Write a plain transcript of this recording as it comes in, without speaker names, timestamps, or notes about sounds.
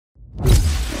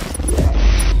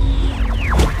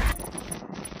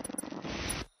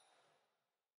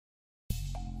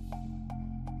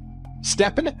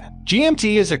Stepn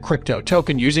GMT is a crypto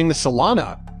token using the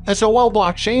Solana SOL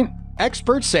blockchain.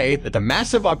 Experts say that the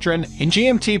massive uptrend in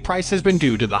GMT price has been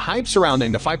due to the hype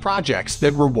surrounding Defy projects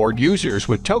that reward users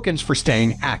with tokens for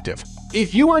staying active.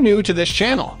 If you are new to this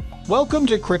channel, welcome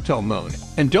to Crypto Moon,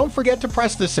 and don't forget to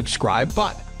press the subscribe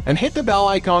button and hit the bell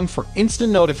icon for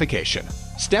instant notification.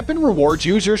 Stepn rewards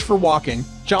users for walking,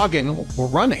 jogging, or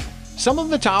running. Some of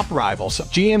the top rivals of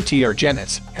GMT are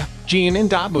Genets, Gene, and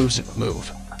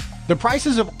Move. The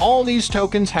prices of all these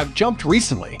tokens have jumped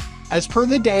recently, as per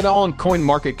the data on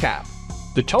CoinMarketCap.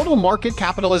 The total market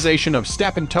capitalization of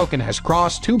Stepn token has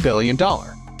crossed $2 billion.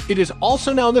 It is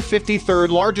also now the 53rd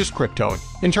largest crypto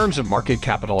in terms of market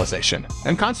capitalization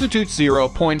and constitutes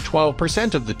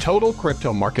 0.12% of the total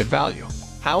crypto market value.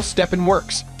 How Stepn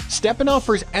works. Stepn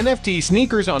offers NFT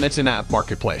sneakers on its in-app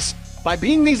marketplace. By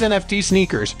being these NFT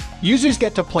sneakers, users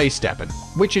get to play Stepn,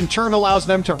 which in turn allows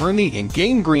them to earn the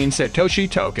in-game green Satoshi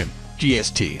token,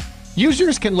 GST.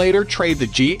 Users can later trade the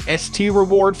GST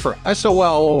reward for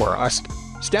SOL or UST.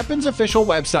 Stepn's official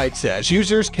website says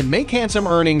users can make handsome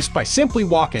earnings by simply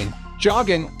walking,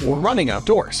 jogging, or running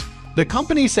outdoors. The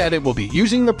company said it will be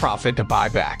using the profit to buy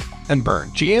back and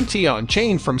burn GMT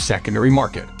on-chain from secondary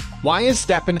market. Why is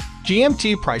Stepn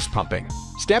GMT price pumping?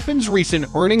 Stepn's recent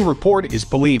earning report is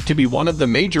believed to be one of the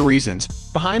major reasons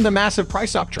behind the massive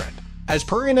price uptrend. As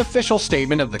per an official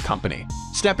statement of the company,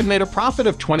 Stepn made a profit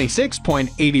of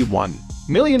 $26.81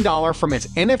 million from its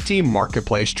NFT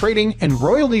marketplace trading and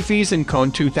royalty fees in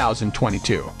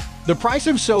 2022. The price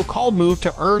of so-called move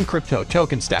to earn crypto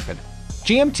token Stepn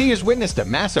GMT has witnessed a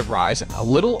massive rise in a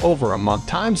little over a month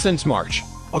time since March.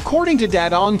 According to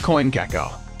data on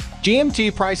CoinGecko,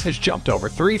 GMT price has jumped over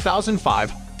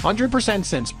 3,500%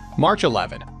 since March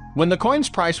 11, when the coin's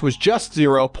price was just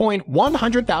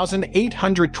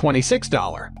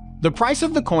 $0.100,826. The price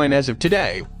of the coin as of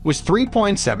today was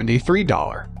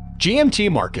 $3.73.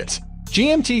 GMT markets.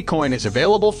 GMT coin is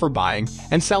available for buying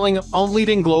and selling on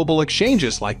leading global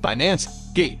exchanges like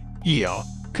Binance, Gate, EO,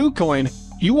 KuCoin,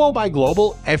 UOBuy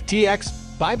Global, FTX,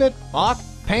 Bybit, Block,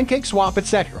 PancakeSwap,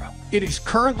 etc. It is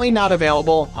currently not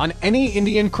available on any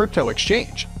Indian crypto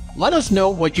exchange. Let us know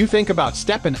what you think about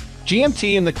Stepn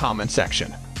GMT in the comment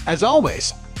section. As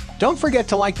always, don't forget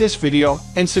to like this video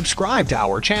and subscribe to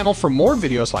our channel for more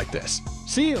videos like this.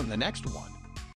 See you in the next one.